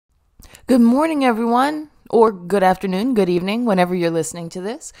Good morning, everyone, or good afternoon, good evening, whenever you're listening to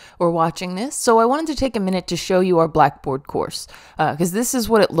this or watching this. So I wanted to take a minute to show you our Blackboard course, because this is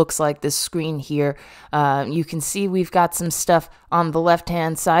what it looks like, this screen here. You can see we've got some stuff on the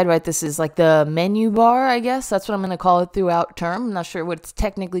left-hand side, right? This is like the menu bar, I guess. That's what I'm going to call it throughout term. I'm not sure what it's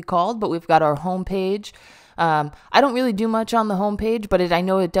technically called, but we've got our home page. I don't really do much on the home page, but I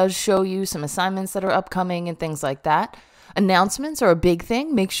know it does show you some assignments that are upcoming and things like that. Announcements are a big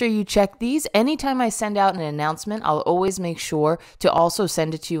thing. Make sure you check these. Anytime I send out an announcement, I'll always make sure to also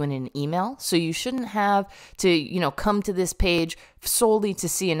send it to you in an email. So you shouldn't have to, come to this page solely to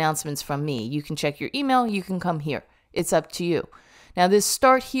see announcements from me. You can check your email. You can come here. It's up to you. Now, this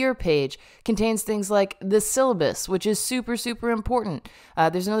Start Here page contains things like the syllabus, which is super, super important.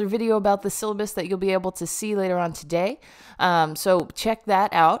 There's another video about the syllabus that you'll be able to see later on today. So check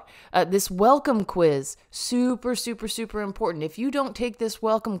that out. This welcome quiz, super, super, super important. If you don't take this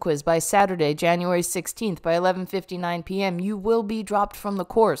welcome quiz by Saturday, January 16th by 11:59 p.m., you will be dropped from the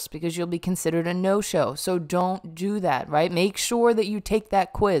course because you'll be considered a no-show. So don't do that, right? Make sure that you take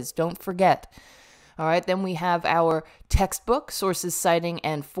that quiz. Don't forget. All right, then we have our textbook, sources, citing,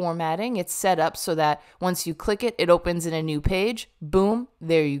 and formatting. It's set up so that once you click it, it opens in a new page. Boom,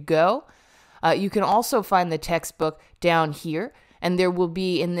 there you go. You can also find the textbook down here, and there will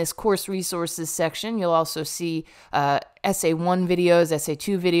be in this course resources section, you'll also see Essay 1 videos, Essay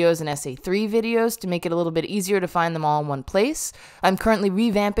 2 videos, and Essay 3 videos to make it a little bit easier to find them all in one place. I'm currently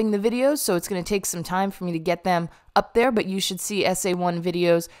revamping the videos, so it's going to take some time for me to get them up there, but you should see Essay 1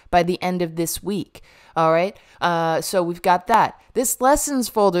 videos by the end of this week. All right, so we've got that. This lessons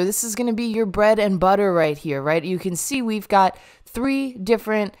folder, this is going to be your bread and butter right here, right? You can see we've got 3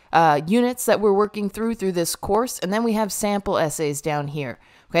 different units that we're working through this course, and then we have sample essays down here.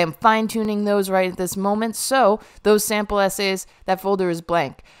 Okay, I'm fine-tuning those right at this moment, so those sample essays, that folder is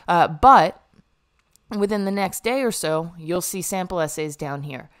blank. But within the next day or so, you'll see sample essays down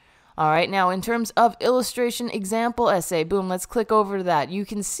here. All right, now in terms of illustration example essay, boom, let's click over to that. You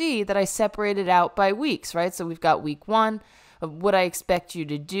can see that I separated out by weeks, right? So we've got week 1 of what I expect you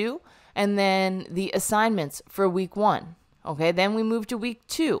to do, and then the assignments for week 1. Okay, then we move to week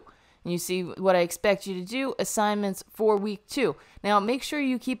 2. And you see what I expect you to do, assignments for week 2. Now, make sure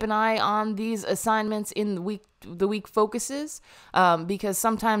you keep an eye on these assignments in the week focuses, because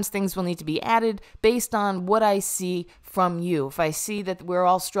sometimes things will need to be added based on what I see from you. If I see that we're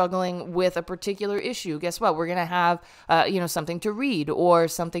all struggling with a particular issue, guess what? We're going to have, something to read or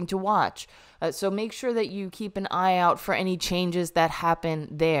something to watch. So make sure that you keep an eye out for any changes that happen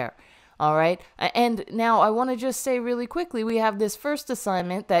there. All right. And now I want to just say really quickly, we have this first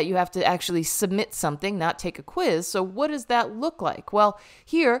assignment that you have to actually submit something, not take a quiz. So what does that look like? Well,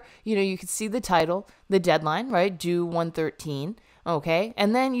 here, you can see the title, the deadline, right? Due 1/13. Okay.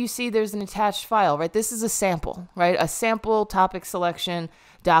 And then you see there's an attached file, right? This is a sample, right? A sample topic selection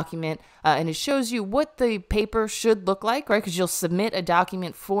document. And it shows you what the paper should look like, right? Because you'll submit a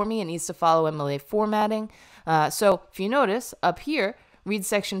document for me. It needs to follow MLA formatting. So if you notice up here, read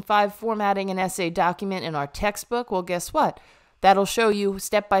section 5, formatting an essay document in our textbook. Well, guess what? That'll show you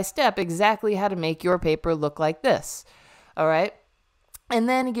step by step exactly how to make your paper look like this. All right. And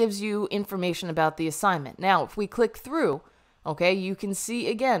then it gives you information about the assignment. Now, if we click through, okay, you can see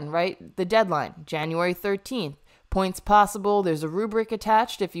again, right? The deadline, January 13th. Points possible. There's a rubric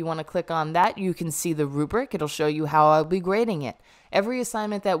attached. If you want to click on that, you can see the rubric. It'll show you how I'll be grading it. Every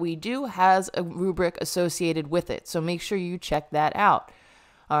assignment that we do has a rubric associated with it. So make sure you check that out.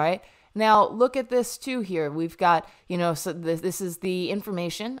 All right. Now look at this too here. We've got, so this is the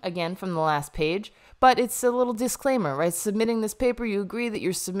information again from the last page, but it's a little disclaimer, right? Submitting this paper, you agree that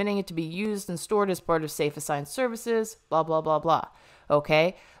you're submitting it to be used and stored as part of Safe Assign services, blah, blah, blah, blah.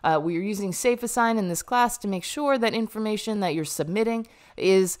 Okay. We are using Safe Assign in this class to make sure that information that you're submitting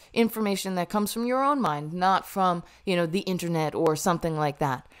is information that comes from your own mind, not from, the internet or something like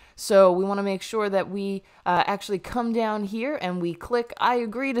that. So we want to make sure that we actually come down here and we click, I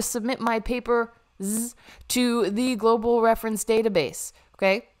agree to submit my paper to the global reference database.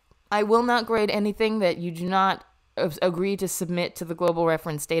 Okay. I will not grade anything that you do not agree to submit to the global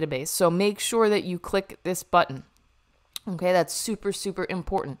reference database. So make sure that you click this button. Okay, that's super, super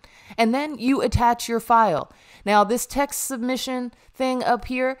important. And then you attach your file. Now, this text submission thing up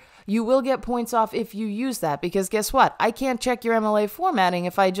here, you will get points off if you use that, because guess what? I can't check your MLA formatting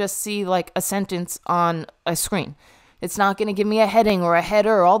if I just see like a sentence on a screen. It's not going to give me a heading or a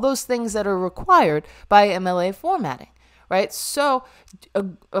header, all those things that are required by MLA formatting, right? So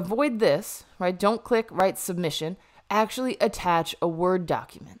avoid this, right? Don't click write submission. Actually attach a Word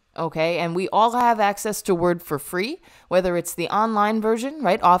document. Okay, and we all have access to Word for free, whether it's the online version,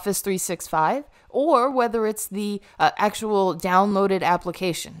 right, Office 365, or whether it's the actual downloaded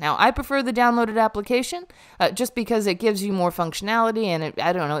application. Now, I prefer the downloaded application just because it gives you more functionality, and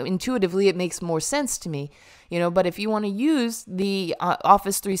I don't know, intuitively it makes more sense to me. But if you want to use the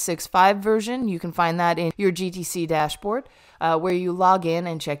Office 365 version, you can find that in your GTC dashboard where you log in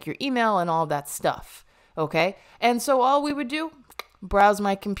and check your email and all that stuff. Okay, and so all we would do, browse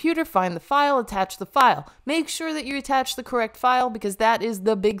my computer, find the file, attach the file. Make sure that you attach the correct file because that is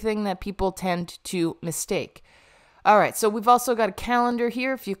the big thing that people tend to mistake. All right, so we've also got a calendar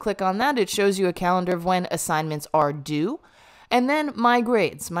here. If you click on that, it shows you a calendar of when assignments are due. And then my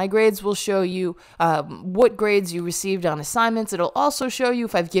grades. My grades will show you what grades you received on assignments. It'll also show you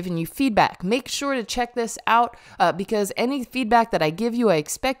if I've given you feedback. Make sure to check this out because any feedback that I give you, I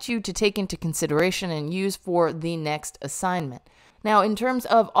expect you to take into consideration and use for the next assignment. Now, in terms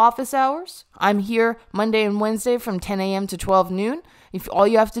of office hours, I'm here Monday and Wednesday from 10 a.m. to 12 noon. All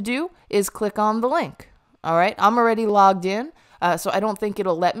you have to do is click on the link. All right, I'm already logged in, so I don't think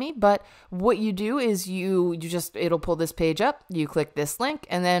it'll let me. But what you do is it'll pull this page up. You click this link,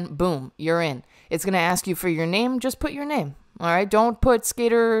 and then boom, you're in. It's gonna ask you for your name. Just put your name. All right, don't put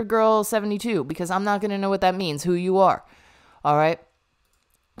Skater Girl 72 because I'm not gonna know what that means. Who you are. All right.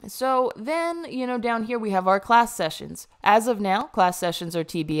 So then, down here we have our class sessions. As of now, class sessions are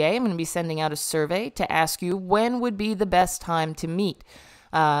TBA. I'm going to be sending out a survey to ask you when would be the best time to meet,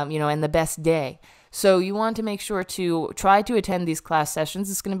 and the best day. So you want to make sure to try to attend these class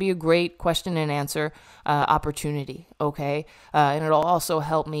sessions. It's going to be a great question and answer opportunity, okay? And it'll also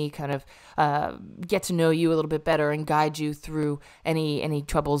help me kind of get to know you a little bit better and guide you through any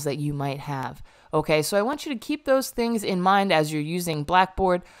troubles that you might have. Okay, so I want you to keep those things in mind as you're using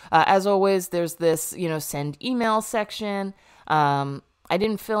Blackboard. As always, there's this, send email section. I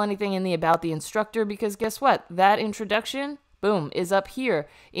didn't fill anything in the about the instructor because guess what? That introduction, boom, is up here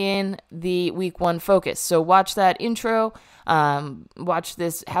in the week 1 focus. So watch that intro, watch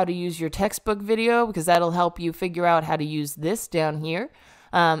this how to use your textbook video because that'll help you figure out how to use this down here.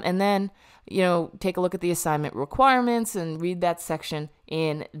 And then, take a look at the assignment requirements and read that section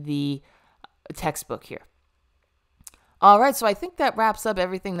in the textbook here. All right, so I think that wraps up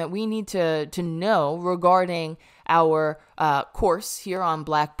everything that we need to know regarding our course here on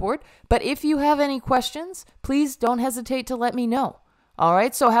Blackboard. But if you have any questions, please don't hesitate to let me know. All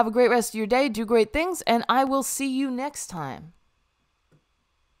right, so have a great rest of your day, do great things, and I will see you next time.